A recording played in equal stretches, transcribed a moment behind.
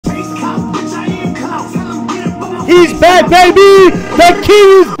He's back, baby. The king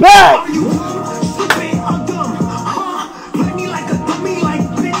is back.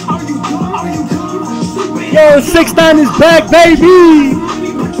 Yo, 6ix9ine is back, baby.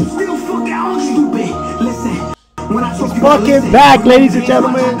 He's fucking back, ladies and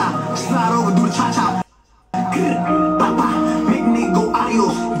gentlemen.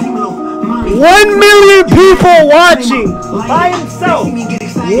 1 million people watching by himself.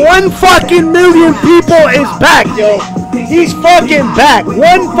 1 fucking million people is back, yo. He's fucking back. 1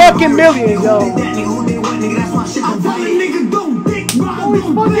 fucking million, yo. He's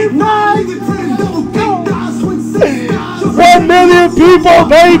fucking back. 1 million people,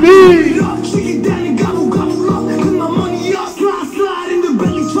 baby.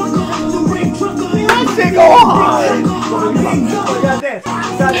 That shit go hard.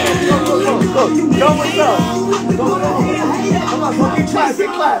 Go, what's up? Go. Come on, get clap, get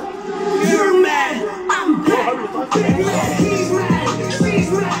clap. You're mad, I'm back. He's mad, she's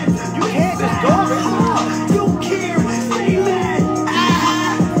mad. You can't just go. Don't care, stay mad.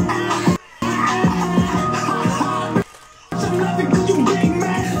 I'm laughing cause you make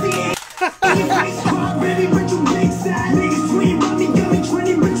mad. Baby, but you make sad. Niggas tweet about me, got me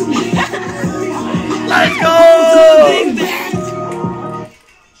 20, but you make sad. Let's go!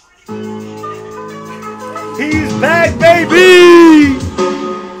 He's back, baby!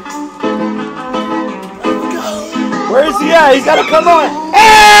 Where is he at? He's gotta come on.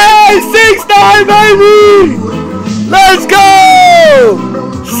 Hey! 6ix9ine, baby! Let's go!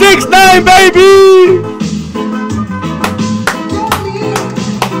 6ix9ine, baby!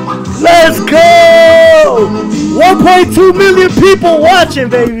 Let's go! 1.2 million people watching,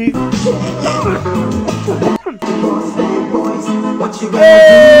 baby!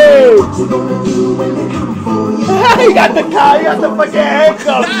 Hey! He got the car, he got the fucking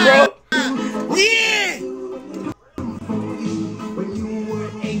handcuffs, bro. Yeah!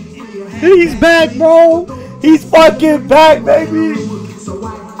 He's back, bro. He's fucking back, baby.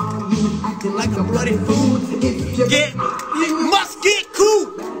 Like a bloody fool. You must get cool.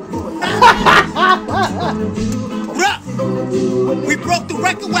 Bruh, we broke the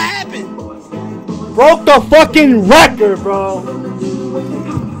record. What happened? Broke the fucking record, bro.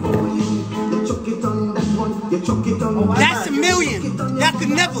 That's $1 million. Y'all could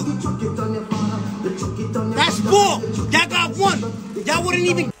never. That's 4. Y'all got 1. Y'all wouldn't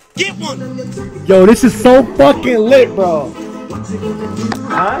even get 1. Yo, this is so fucking lit, bro.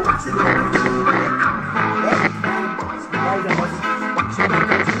 Huh?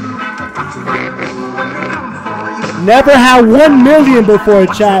 Never had 1 million before,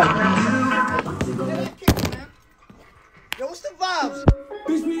 chat. Yo, what's the vibes?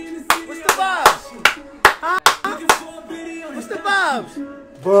 What's the vibes? Huh? What's the vibes?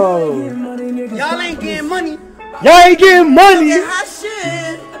 Bro. Y'all ain't getting money. Y'all ain't getting money.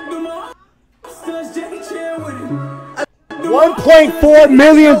 1.4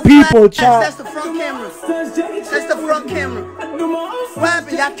 million people, chat. That's the front camera. That's the front camera. What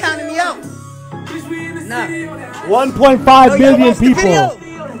happened? Y'all counting me out? Nah. 1.5 million people.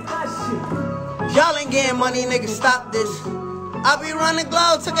 Y'all ain't getting money, nigga. Stop this. I be running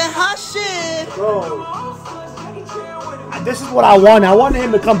glow, taking hot shit. Bro. This is what I want. I want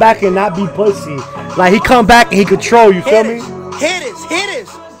him to come back and not be pussy. Like, he come back and he control, you feel me? Hear this.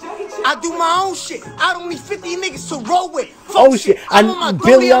 I do my own shit. I don't need 50 niggas to roll with. Fuck oh shit. I'm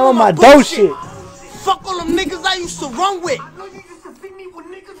Billy on my dope shit. Fuck all them niggas I used to run with.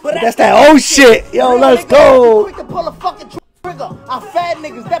 But that's that old shit. Yo, let's go. Quick to pull a fucking trigger. I'm fat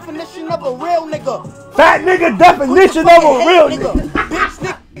niggas, definition of a real nigga. Fat nigga, definition of a real nigga. Bitch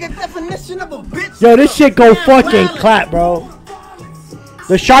nigga, definition of a bitch. Yo, this shit go fucking clap, bro.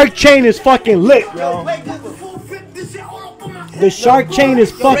 The shark chain is fucking lit, bro. The shark chain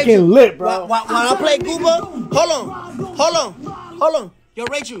is fucking lit, bro. While I play Gooba, hold on. Yo,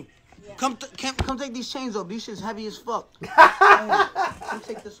 Rachel, come take these chains off. These shit's heavy as fuck. Let me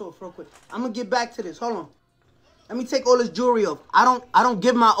take this off real quick. I'm gonna get back to this. Hold on. Let me take all this jewelry off. I don't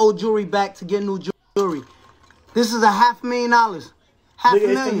give my old jewelry back to get new jewelry. This is $500,000.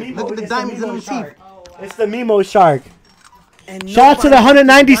 $500,000. Look at the diamonds in the teeth. It's the Mimo shark. And shout out to the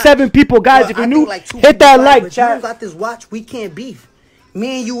 197 people, guys. If you're new, hit that like, chat. If you don't got this watch, we can't beef.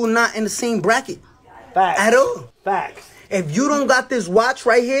 Me and you are not in the same bracket. Facts. At all. Facts. If you don't got this watch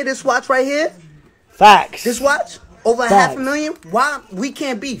right here, this watch right here. Facts. This watch, over $500,000, why we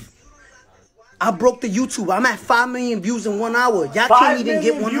can't beef? I broke the YouTube. I'm at 5 million views in 1 hour. Y'all can't even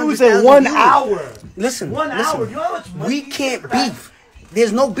get 100,000 views in 1 hour. Listen, we can't beef.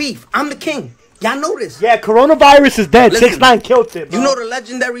 There's no beef. I'm the king. Y'all know this. Yeah, coronavirus is dead. 6ix9ine killed it, bro. You know the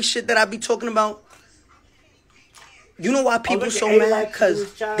legendary shit that I be talking about? You know why people so mad?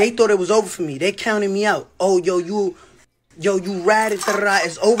 Because they thought it was over for me. They counted me out. Oh, you ratted,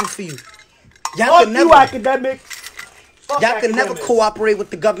 it's over for you. Y'all could never, y'all could never cooperate with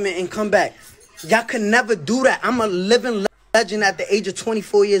the government and come back. Y'all could never do that. I'm a living legend at the age of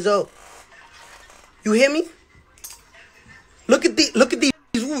 24 years old. You hear me? Look at these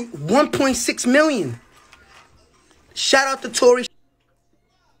 1.6 million. Shout out to Tory.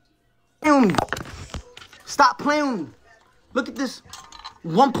 Stop playing with me. Look at this.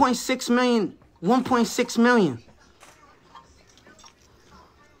 1.6 million. 1.6 million.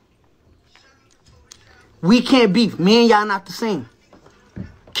 We can't beef. Me and y'all not the same.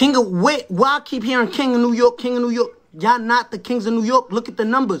 King of why I keep hearing King of New York, King of New York. Y'all not the kings of New York. Look at the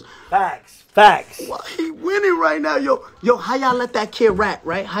numbers. Facts. Facts. Why he winning right now, yo? Yo, how y'all let that kid rat,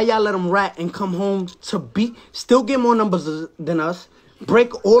 right? How y'all let him rat and come home to beat, still get more numbers than us,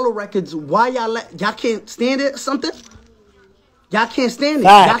 break all the records? Why y'all can't stand it or something? Y'all can't stand it.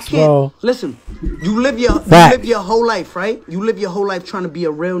 Facts, y'all can't. Bro. Listen, you live your whole life, right? You live your whole life trying to be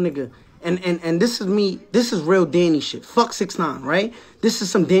a real nigga. And this is me. This is real Danny shit. Fuck 6ix9ine, right? This is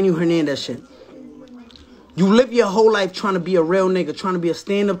some Daniel Hernandez shit. You live your whole life trying to be a real nigga, trying to be a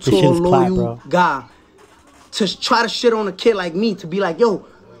stand-up tall, loyal guy. To try to shit on a kid like me, to be like, yo,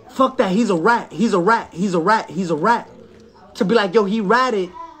 fuck that, he's a rat, he's a rat, he's a rat, he's a rat. To be like, yo, he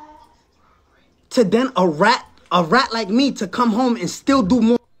ratted. To then a rat like me to come home and still do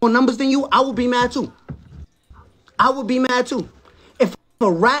more numbers than you, I would be mad too. I would be mad too. If a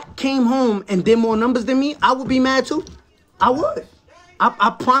rat came home and did more numbers than me, I would be mad too. I would.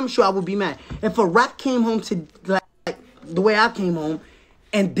 I promise you I would be mad. If a rat came home to like the way I came home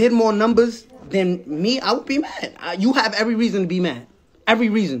and did more numbers than me, I would be mad. You have every reason to be mad. Every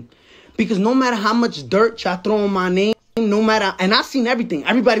reason. Because no matter how much dirt y'all throw on my name, no matter, and I've seen everything.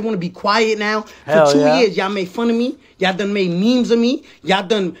 Everybody want to be quiet now. For 2 years, y'all made fun of me. Y'all done made memes of me. Y'all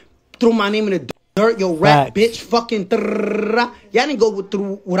done threw my name in the dirt. Yo, rat, bitch, fucking. Y'all didn't go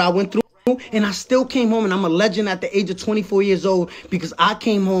through what I went through. And I still came home, and I'm a legend at the age of 24 years old because I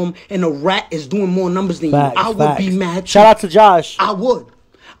came home and a rat is doing more numbers than you. I would be mad. Shout out to Josh. I would.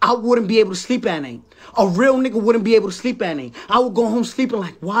 I wouldn't be able to sleep at night. A real nigga wouldn't be able to sleep at night. I would go home sleeping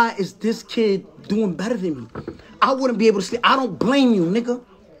like, why is this kid doing better than me? I wouldn't be able to sleep. I don't blame you, nigga.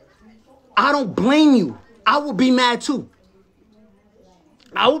 I don't blame you. I would be mad too.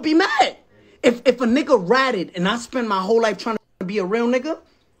 I would be mad. If a nigga ratted and I spent my whole life trying to be a real nigga,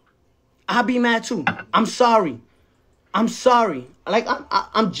 I'd be mad too. I'm sorry. I'm sorry. Like,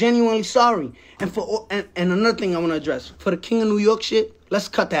 I'm genuinely sorry. And another thing I want to address. For the King of New York shit, let's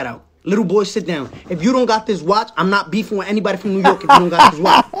cut that out. Little boy, sit down. If you don't got this watch, I'm not beefing with anybody from New York if you don't got this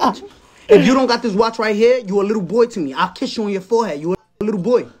watch. If you don't got this watch right here, you a little boy to me. I'll kiss you on your forehead. You a little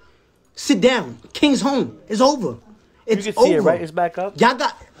boy. Sit down. King's home. It's over. It's you can see it, right? It's back up. Y'all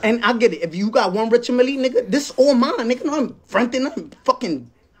got, and I get it. If you got one Richard Mille, nigga, this all mine, nigga. No, I'm fronting, I'm fucking...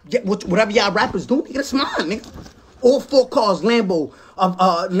 whatever y'all rappers do, nigga, that's mine, nigga. All 4 cars, Lambo,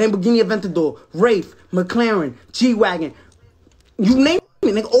 Lamborghini Aventador, Wraith, McLaren, G-Wagon. You name it,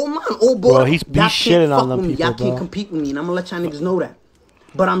 nigga, all mine, all boy. Bro, he's shitting on them people, y'all can't compete with me, and I'm gonna let y'all niggas know that.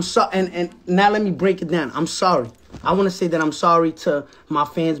 But I'm sorry, and now let me break it down. I'm sorry. I want to say that I'm sorry to my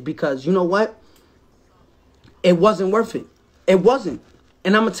fans because, you know what? It wasn't worth it. It wasn't.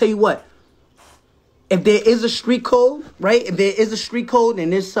 And I'm gonna tell you what. If there is a street code, right? If there is a street code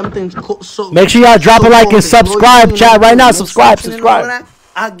and there's something so... Make sure y'all drop a like and subscribe, chat, right now. Subscribe.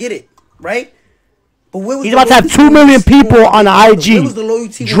 I get it, right? But where was he's about to have 2 million people on the IG. Where was the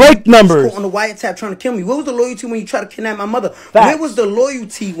loyalty? Drake numbers. On the wiretap trying to kill me. Where was the loyalty when you tried to kidnap my mother? Facts. Where was the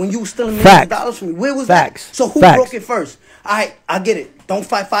loyalty when you were stealing millions of dollars from me? Where was that? So who broke it first? All right, I get it. Don't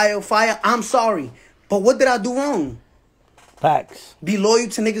fight fire. I'm sorry. But what did I do wrong? Facts. Be loyal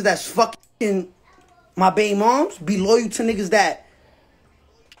to niggas that's fucking... my baby moms, be loyal to niggas that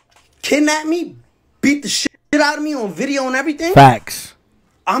kidnap me, beat the shit out of me on video and everything. Facts.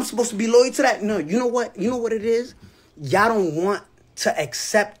 I'm supposed to be loyal to that? No, you know what? You know what it is? Y'all don't want to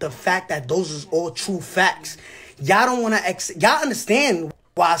accept the fact that those is all true facts. Y'all don't want to accept. Y'all understand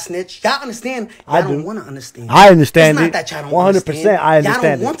why I snitch. Y'all understand. Y'all don't want to understand. I understand it. It's not that y'all don't 100%. Understand. I understand.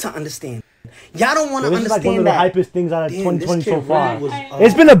 Y'all don't want to understand. Y'all don't want to understand like one of the that. hypest things out of 2020 so far.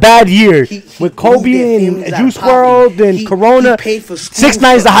 It's been a bad year with Kobe and Juice WRLD and Corona.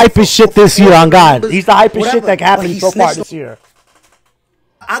 6ix9ine is the hypest shit this year. On God, he's the hypest shit that happened so far this year.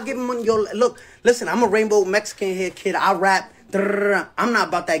 I'll give him money. Yo, look, listen. I'm a rainbow Mexican hair kid. I rap. I'm not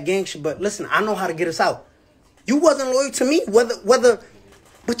about that gang shit, but listen, I know how to get us out. You wasn't loyal to me, whether.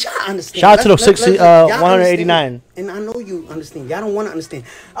 But y'all understand. Shout out to the 189. And I know you understand. Y'all don't want to understand.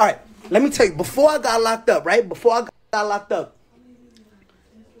 All right. Let me tell you, before I got locked up, right? Before I got locked up.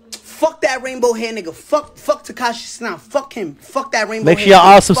 Fuck that rainbow hair nigga. Fuck Tekashi now. Fuck him. Fuck that rainbow hair. Make sure y'all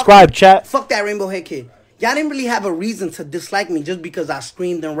all subscribe, chat. Fuck that rainbow hair kid. Y'all didn't really have a reason to dislike me just because I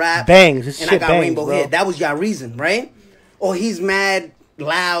screamed and rapped. Bangs. This and shit I got bangs, rainbow bro. hair. That was y'all reason, right? Or he's mad,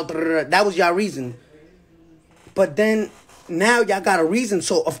 loud. That was y'all reason. But then now y'all got a reason.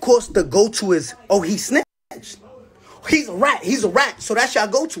 So of course the go-to is, oh, he snitched. He's a rat. He's a rat. So that's y'all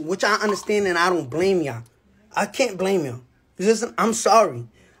go-to, which I understand and I don't blame y'all. I can't blame y'all. Listen, I'm sorry.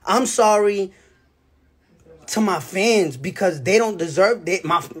 I'm sorry to my fans because they don't deserve that.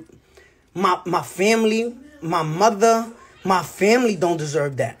 My family, my mother, my family don't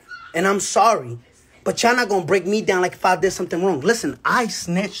deserve that. And I'm sorry. But y'all not going to break me down like if I did something wrong. Listen, I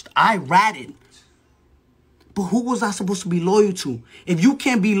snitched. I ratted. But who was I supposed to be loyal to? If you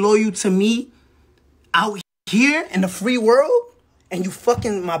can't be loyal to me out here in the free world, and you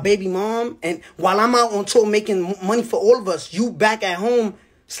fucking my baby mom, and while I'm out on tour making money for all of us, you back at home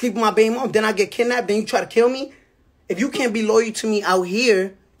sleep with my baby mom, then I get kidnapped, then you try to kill me? If you can't be loyal to me out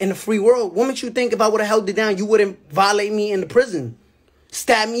here in the free world, what makes you think if I would have held it down, you wouldn't violate me in the prison?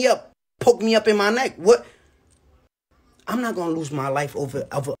 Stab me up, poke me up in my neck. What? I'm not going to lose my life over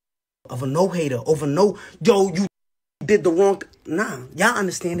a no-hater, over no, yo, you did the wrong Nah, y'all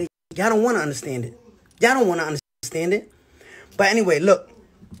understand it. Y'all don't want to understand it. Y'all don't want to understand it. But anyway, look,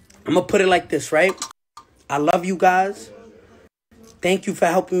 I'm going to put it like this, right? I love you guys. Thank you for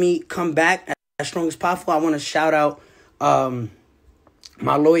helping me come back as strong as possible. I want to shout out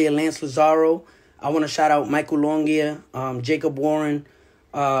my lawyer, Lance Lazaro. I want to shout out Michael Longier, Jacob Warren.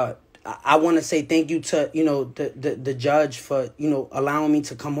 I want to say thank you to, the judge for, allowing me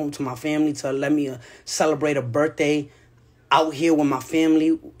to come home to my family, to let me celebrate a birthday out here with my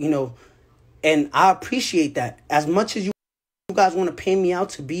family, and I appreciate that. As much as you guys want to pay me out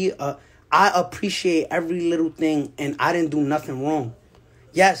to be I appreciate every little thing, and I didn't do nothing wrong.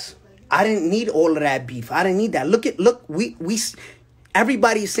 Yes, I didn't need all of that beef. I didn't need that. Look, we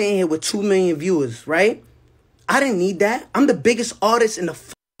everybody's saying here with 2 million viewers, right? I didn't need that. I'm the biggest artist in the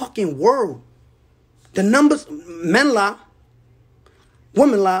fucking world. The numbers, men lie,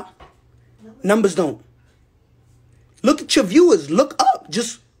 women lie, numbers don't. Look at your viewers. Look up.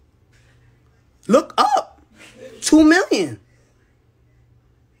 Just look up. 2 million.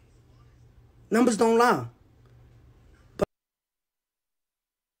 Numbers don't lie.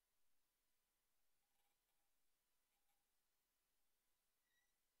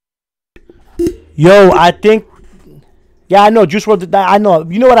 Yo, I think... Yeah, I know. Juice WRLD did that. I know.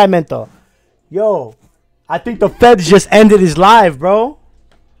 You know what I meant, though. Yo, I think the feds just ended his live, bro.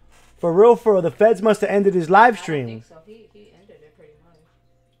 For real, the feds must have ended his live stream. I don't think so. He ended it pretty much.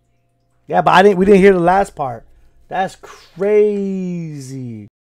 Yeah, but we didn't hear the last part. That's crazy.